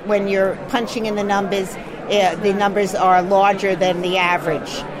 when you're punching in the numbers are larger than the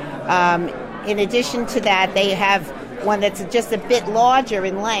average. In addition to that, they have one that's just a bit larger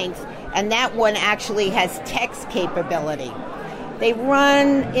in length, and that one actually has text capability. They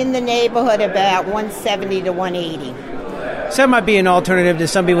run in the neighborhood about 170 to 180. So that might be an alternative to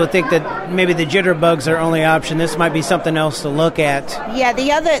some people think that maybe the jitterbugs are only option. This might be something else to look at. Yeah,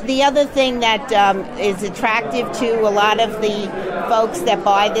 the other thing that is attractive to a lot of the folks that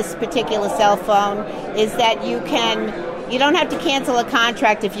buy this particular cell phone is that you don't have to cancel a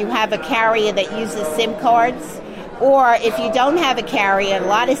contract if you have a carrier that uses SIM cards. Or if you don't have a carrier, a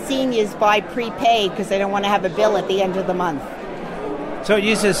lot of seniors buy prepaid because they don't want to have a bill at the end of the month. So it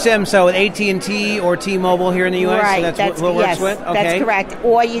uses SIM, so with AT&T or T-Mobile here in the U.S., right, so that's what works yes, with? Okay. That's correct.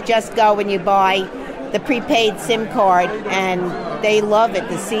 Or you just go and you buy the prepaid SIM card, and they love it,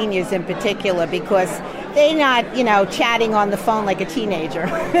 the seniors in particular, because they're not, chatting on the phone like a teenager.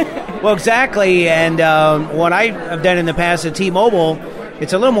 Well, exactly, and what I have done in the past at T-Mobile,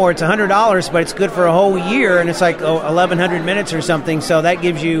 it's a little more, it's $100, but it's good for a whole year, and it's like 1,100 minutes or something, so that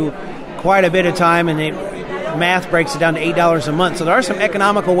gives you quite a bit of time, and math breaks it down to $8 a month. So there are some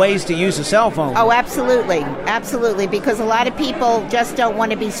economical ways to use a cell phone. Oh, absolutely. Absolutely. Because a lot of people just don't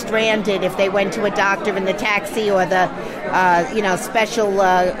want to be stranded if they went to a doctor and the taxi or the, special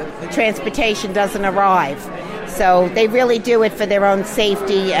transportation doesn't arrive. So they really do it for their own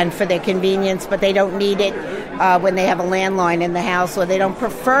safety and for their convenience, but they don't need it when they have a landline in the house, or they don't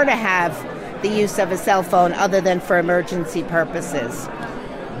prefer to have the use of a cell phone other than for emergency purposes.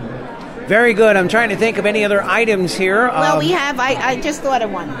 Very good. I'm trying to think of any other items here. Well, we have. I just thought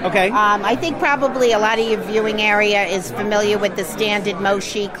of one. Okay. I think probably a lot of your viewing area is familiar with the standard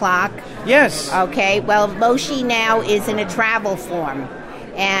Moshi clock. Yes. Okay. Well, Moshi now is in a travel form,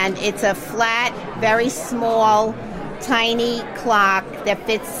 and it's a flat, very small, tiny clock that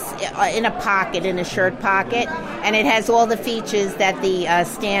fits in a pocket, in a shirt pocket, and it has all the features that the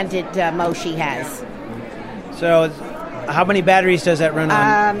standard Moshi has. So, how many batteries does that run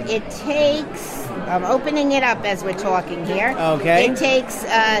on? It takes, I'm opening it up as we're talking here. Okay. It takes 3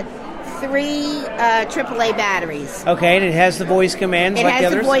 AAA batteries. Okay, and it has the voice commands like the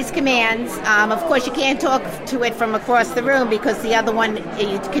others? It has the voice commands. Of course, you can't talk to it from across the room because the other one,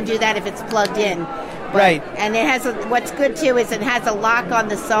 you can do that if it's plugged in. Right. And it has what's good, too, is it has a lock on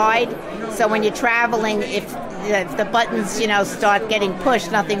the side. So when you're traveling, if the buttons, start getting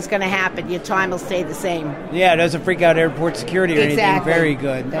pushed, nothing's going to happen. Your time will stay the same. Yeah, it doesn't freak out airport security or Exactly. anything. Very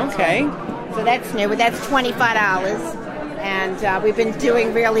good. That's okay. Right. So that's new. That's $25. And we've been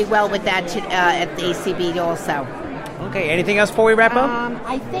doing really well with that at the ACB also. Okay, anything else before we wrap up?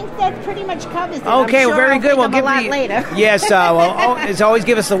 I think that pretty much covers it. Okay, I'm sure well, very I'll good. think We'll of give a lot the later. Yes. As always,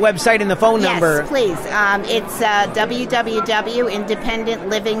 give us the website and the phone number. Yes, please. It's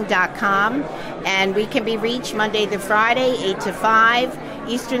www.independentliving.com, and we can be reached Monday to Friday, 8 to 5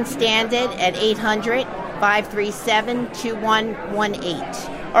 Eastern Standard at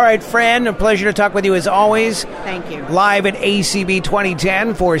 800-537-2118. All right, Fran, a pleasure to talk with you as always. Thank you. Live at ACB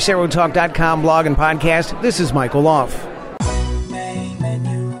 2010 for SaroTalk.com blog and podcast. This is Michael Loff. Main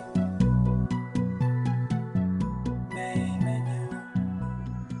menu. Main menu.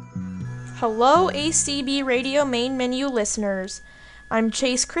 Hello, ACB Radio Main Menu listeners. I'm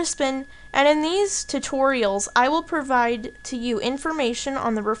Chase Crispin, and in these tutorials, I will provide to you information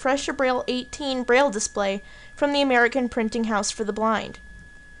on the Refresher Braille 18 Braille display from the American Printing House for the Blind.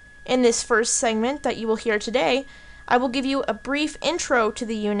 In this first segment that you will hear today, I will give you a brief intro to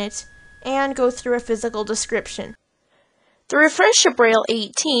the unit and go through a physical description. The Refresher Braille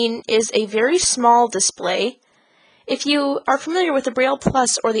 18 is a very small display. If you are familiar with the Braille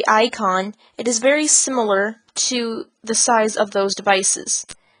Plus or the Icon, it is very similar to the size of those devices.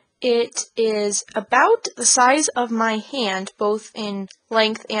 It is about the size of my hand, both in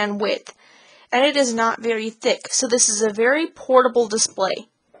length and width, and it is not very thick, so this is a very portable display.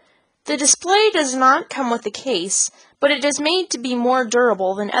 The display does not come with a case, but it is made to be more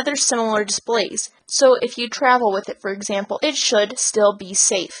durable than other similar displays, so if you travel with it, for example, it should still be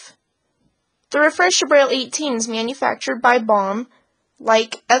safe. The Refresher Braille 18 is manufactured by Baum,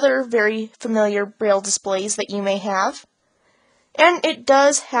 like other very familiar Braille displays that you may have. and it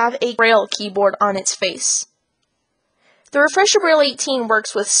does have a Braille keyboard on its face. The Refresher Braille 18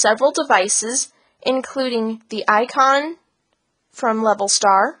 works with several devices, including the Icon from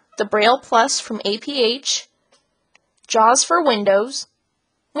Levelstar, the Braille Plus from APH, JAWS for Windows,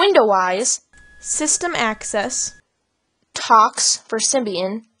 WindowEyes, System Access, Talks for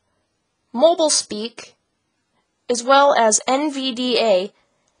Symbian, MobileSpeak, as well as NVDA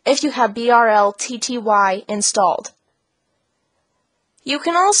if you have BRL-TTY installed. You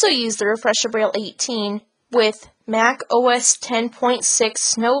can also use the Refresher Braille 18 with Mac OS 10.6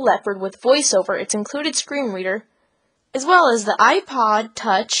 Snow Leopard with VoiceOver, its included screen reader, as well as the iPod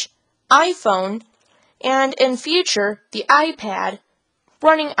Touch, iPhone, and in future, the iPad,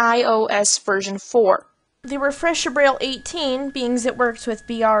 running iOS version 4. The Refresher Braille 18, being as it works with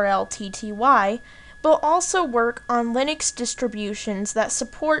BRL-TTY, will also work on Linux distributions that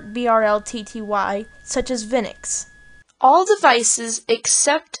support BRL-TTY, such as Vinix. All devices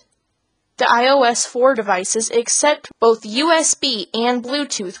except the iOS 4 devices accept both USB and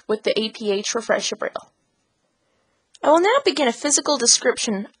Bluetooth with the APH Refresher Braille. I will now begin a physical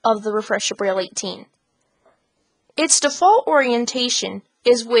description of the Refresher Braille 18. Its default orientation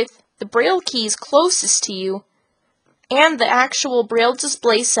is with the Braille keys closest to you and the actual Braille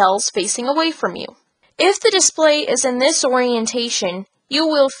display cells facing away from you. If the display is in this orientation, you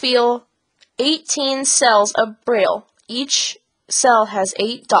will feel 18 cells of Braille. Each cell has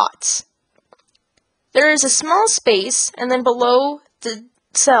 8 dots. There is a small space, and then below the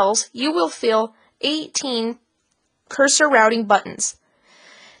cells, you will feel 18 cursor routing buttons.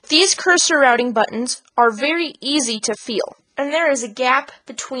 These cursor routing buttons are very easy to feel, and there is a gap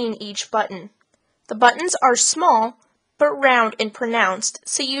between each button. The buttons are small, but round and pronounced,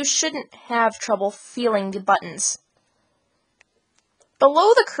 so you shouldn't have trouble feeling the buttons.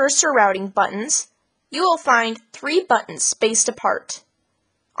 Below the cursor routing buttons, you will find 3 buttons spaced apart.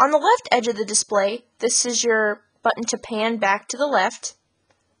 On the left edge of the display, this is your button to pan back to the left.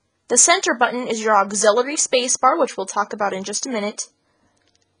 The center button is your auxiliary spacebar, which we'll talk about in just a minute.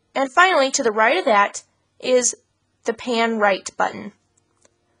 And finally, to the right of that is the pan right button.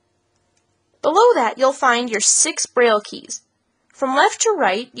 Below that, you'll find your 6 Braille keys. From left to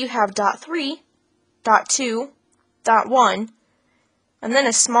right, you have dot 3, dot 2, dot 1, and then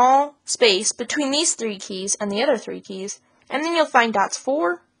a small space between these 3 keys and the other 3 keys, and then you'll find dots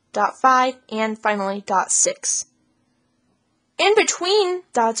 4, dot 5, and finally dot 6. In between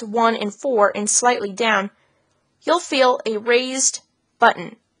dots 1 and 4 and slightly down, you'll feel a raised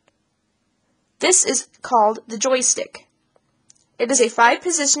button. This is called the joystick. It is a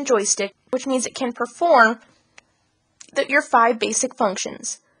 5-position joystick, which means it can perform your 5 basic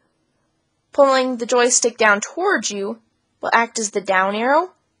functions. Pulling the joystick down towards you will act as the down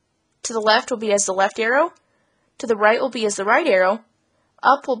arrow, to the left will be as the left arrow, to the right will be as the right arrow,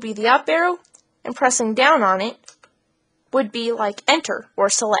 up will be the up arrow, and pressing down on it would be like enter or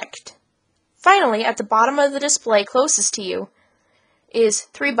select. Finally, at the bottom of the display closest to you is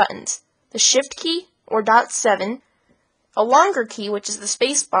 3 buttons, the shift key or dot 7, a longer key which is the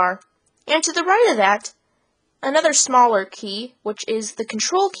space bar, and to the right of that, another smaller key which is the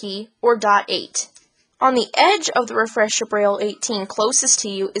control key or dot 8. On the edge of the Refresher Braille 18 closest to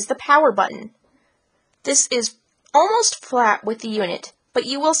you is the power button. This is almost flat with the unit, but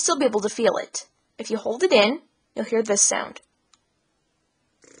you will still be able to feel it. If you hold it in, you'll hear this sound.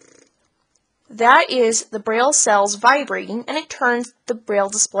 That is the Braille cells vibrating, and it turns the Braille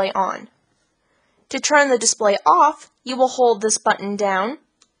display on. To turn the display off, you will hold this button down,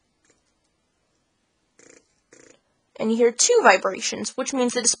 and you hear 2 vibrations, which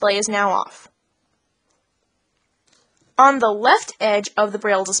means the display is now off. On the left edge of the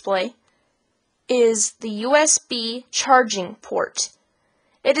Braille display is the USB charging port.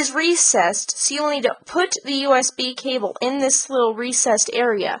 It is recessed, so you'll need to put the USB cable in this little recessed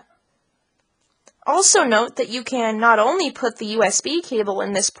area. Also note that you can not only put the USB cable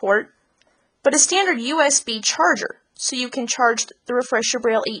in this port, but a standard USB charger, so you can charge the Refresher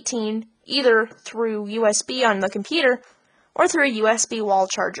Braille 18 either through USB on the computer or through a USB wall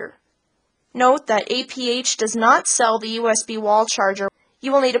charger. Note that APH does not sell the USB wall charger.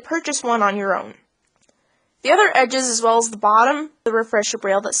 You will need to purchase one on your own. The other edges, as well as the bottom of the Refresher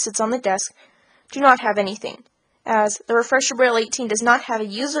Braille that sits on the desk, do not have anything, as the Refresher Braille 18 does not have a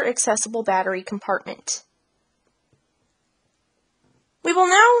user-accessible battery compartment. We will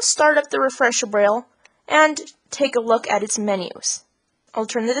now start up the Refresher Braille and take a look at its menus. I'll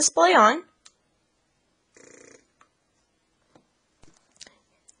turn the display on.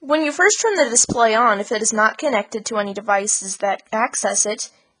 When you first turn the display on, if it is not connected to any devices that access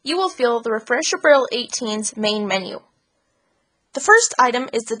it, you will feel the Refresher Braille 18's main menu. The first item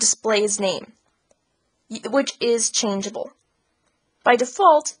is the display's name, which is changeable. By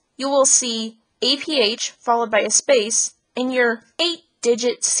default, you will see APH followed by a space and your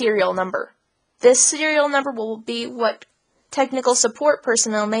 8-digit serial number. This serial number will be what technical support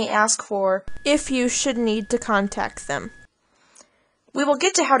personnel may ask for if you should need to contact them. We will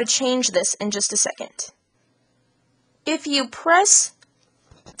get to how to change this in just a second. If you press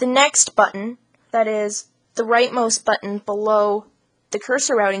the next button, that is the rightmost button below the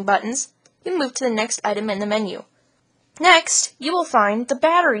cursor routing buttons, you move to the next item in the menu. Next, you will find the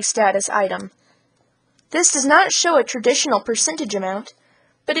battery status item. This does not show a traditional percentage amount,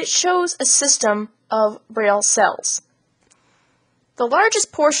 but it shows a system of Braille cells. The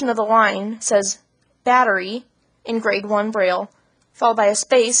largest portion of the line says battery in grade 1 Braille, followed by a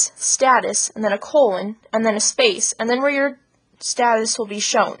space, status, and then a colon, and then a space, and then where your status will be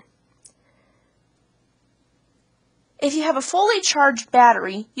shown. If you have a fully charged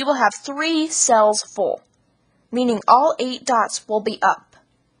battery, you will have 3 cells full, meaning all 8 dots will be up.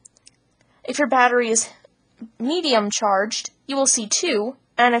 If your battery is medium charged, you will see 2,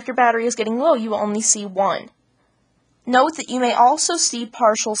 and if your battery is getting low, you will only see 1. Note that you may also see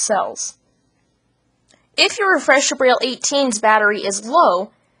partial cells. If your Refresher Braille 18's battery is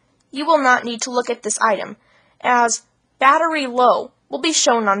low, you will not need to look at this item, as battery low will be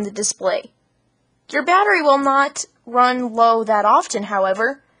shown on the display. Your battery will not run low that often,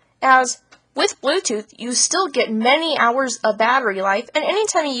 however, as with Bluetooth, you still get many hours of battery life, and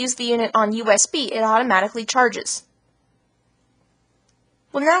anytime you use the unit on USB, it automatically charges.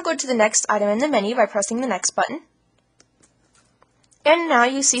 We'll now go to the next item in the menu by pressing the next button. And now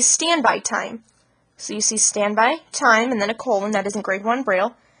you see standby time. So you see standby time and then a colon, that is in grade 1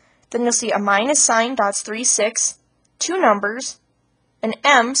 Braille. Then you'll see a minus sign, dots 3, 6, 2 numbers, an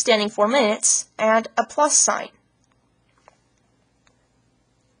M standing for minutes, and a plus sign.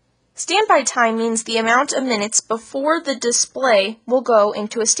 Standby time means the amount of minutes before the display will go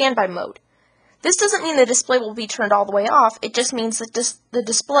into a standby mode. This doesn't mean the display will be turned all the way off, it just means that the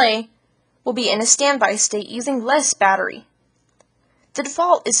display will be in a standby state using less battery. The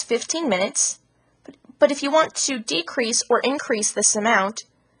default is 15 minutes, but if you want to decrease or increase this amount,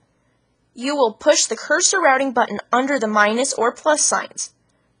 you will push the cursor routing button under the minus or plus signs.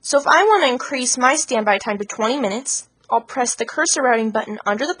 So if I want to increase my standby time to 20 minutes, I'll press the cursor routing button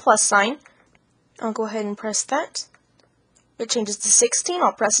under the plus sign. I'll go ahead and press that. It changes to 16,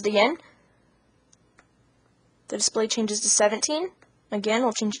 I'll press it again. The display changes to 17. Again,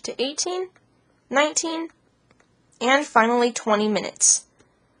 we'll change it to 18, 19, and finally 20 minutes.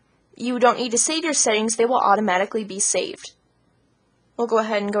 You don't need to save your settings, they will automatically be saved. We'll go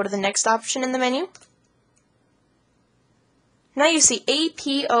ahead and go to the next option in the menu. Now you see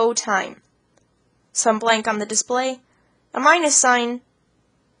APO time. Some blank on the display, a minus sign,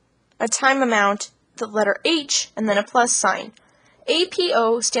 a time amount, the letter H, and then a plus sign.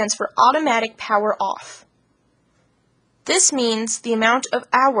 APO stands for automatic power off. This means the amount of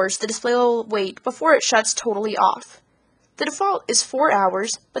hours the display will wait before it shuts totally off. The default is 4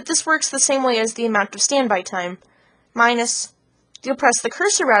 hours, but this works the same way as the amount of standby time. Minus, you'll press the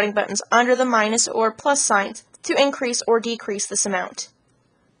cursor routing buttons under the minus or plus signs to increase or decrease this amount.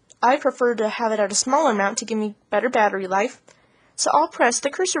 I prefer to have it at a smaller amount to give me better battery life, so I'll press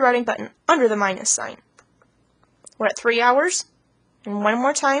the cursor routing button under the minus sign. We're at 3 hours, and one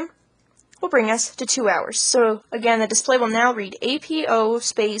more time will bring us to 2 hours. So again, the display will now read APO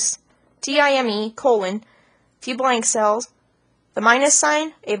space TIME colon, few blank cells, the minus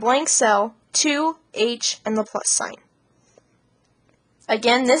sign, a blank cell, 2, H, and the plus sign.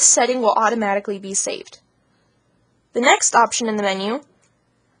 Again, this setting will automatically be saved. The next option in the menu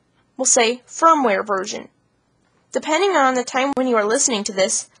will say firmware version. Depending on the time when you are listening to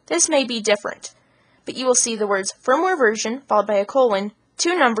this may be different, but you will see the words firmware version followed by a colon,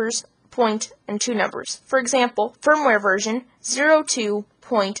 2 numbers, point, and 2 numbers. For example, firmware version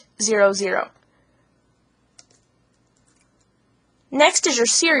 02.00. Next is your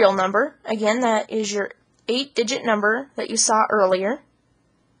serial number. Again, that is your 8-digit number that you saw earlier.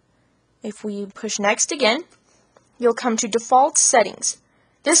 If we push next again, you'll come to default settings.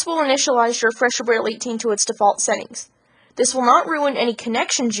 This will initialize your Refresher Braille 18 to its default settings. This will not ruin any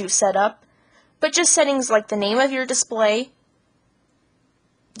connections you set up, but just settings like the name of your display,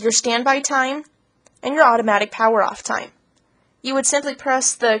 your standby time, and your automatic power off time. You would simply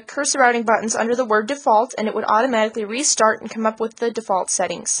press the cursor routing buttons under the word default and it would automatically restart and come up with the default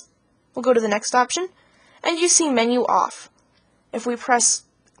settings. We'll go to the next option, and you see menu off. If we press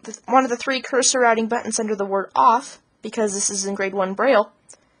one of the 3 cursor routing buttons under the word off, because this is in grade 1 Braille,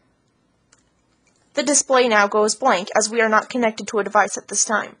 The display now goes blank as we are not connected to a device at this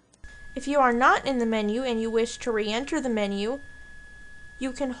time. If you are not in the menu and you wish to re-enter the menu,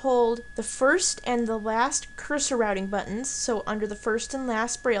 you can hold the first and the last cursor routing buttons, so under the first and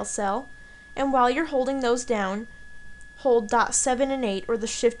last braille cell, and while you're holding those down, hold dot 7 and 8 or the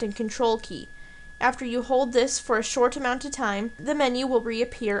shift and control key. After you hold this for a short amount of time, the menu will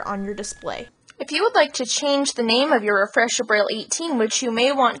reappear on your display. If you would like to change the name of your Refresher Braille 18, which you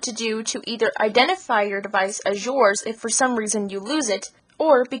may want to do to either identify your device as yours if for some reason you lose it,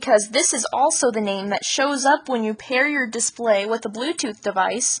 or because this is also the name that shows up when you pair your display with a Bluetooth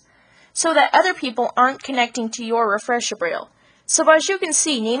device, so that other people aren't connecting to your Refresher Braille. So as you can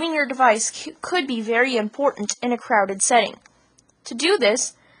see, naming your device could be very important in a crowded setting. To do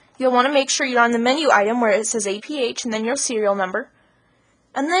this, you'll want to make sure you're on the menu item where it says APH and then your serial number.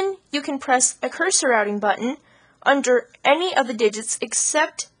 And then you can press a cursor routing button under any of the digits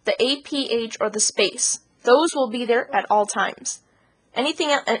except the APH or the space. Those will be there at all times.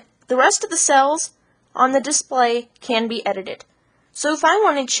 The rest of the cells on the display can be edited. So if I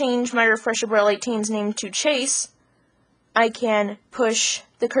want to change my Refresher Braille 18's name to Chase, I can push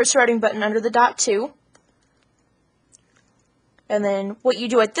the cursor routing button under the dot 2. And then what you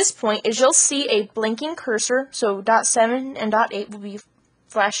do at this point is you'll see a blinking cursor, so dot 7 and dot 8 will be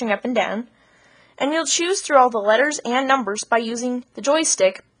flashing up and down. And you'll choose through all the letters and numbers by using the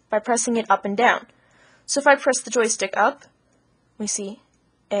joystick by pressing it up and down. So if I press the joystick up, we see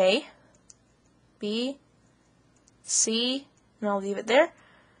A, B, C, and I'll leave it there.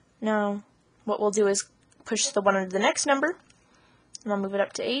 Now, what we'll do is push the one under the next number, and I'll move it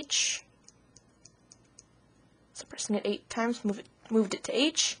up to H. So pressing it 8 times, moved it to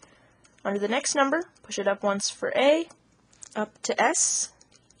H. Under the next number, push it up once for A, up to S,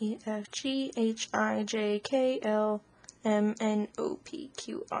 E, F, G, H, I, J, K, L, M, N, O, P,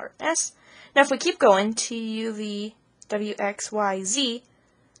 Q, R, S. Now if we keep going, T, U, V, W, X, Y, Z,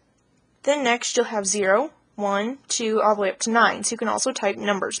 then next you'll have 0, 1, 2, all the way up to 9. So you can also type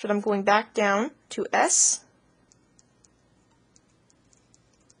numbers, but I'm going back down to S.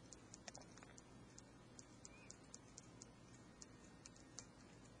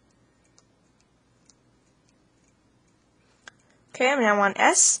 Okay, I'm now on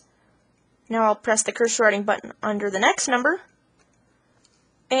S. Now I'll press the cursor routing button under the next number,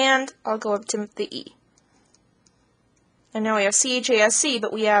 and I'll go up to the E. And now we have CHASC,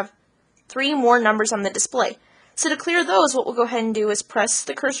 but we have 3 more numbers on the display. So to clear those, what we'll go ahead and do is press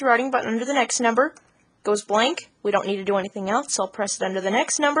the cursor routing button under the next number. Goes blank. We don't need to do anything else, so I'll press it under the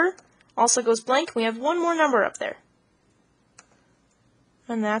next number. Also goes blank. We have 1 more number up there.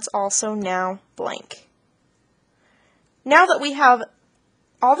 And that's also now blank. Now that we have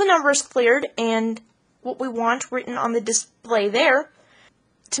all the numbers cleared and what we want written on the display there,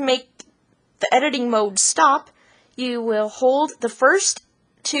 to make the editing mode stop, you will hold the first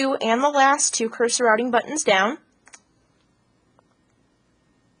 2 and the last 2 cursor routing buttons down.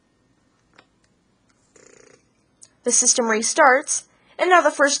 The system restarts, and now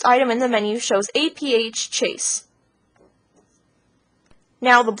the first item in the menu shows APH Chase.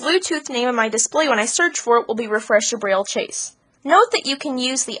 Now the Bluetooth name of my display when I search for it will be Refresher Braille Chase. Note that you can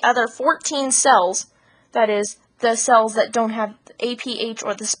use the other 14 cells, that is, the cells that don't have the APH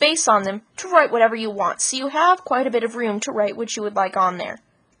or the space on them, to write whatever you want, so you have quite a bit of room to write what you would like on there.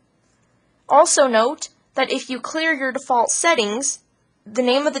 Also note that if you clear your default settings, the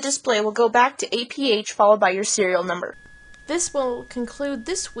name of the display will go back to APH followed by your serial number. This will conclude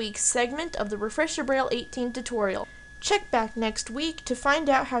this week's segment of the Refresher Braille 18 tutorial. Check back next week to find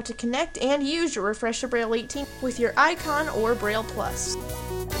out how to connect and use your Refresher Braille 18 with your Icon or Braille Plus.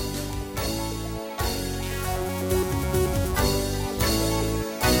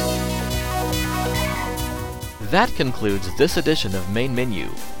 That concludes this edition of Main Menu.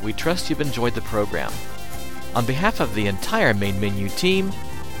 We trust you've enjoyed the program. On behalf of the entire Main Menu team,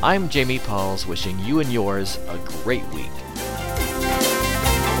 I'm Jamie Pauls wishing you and yours a great week.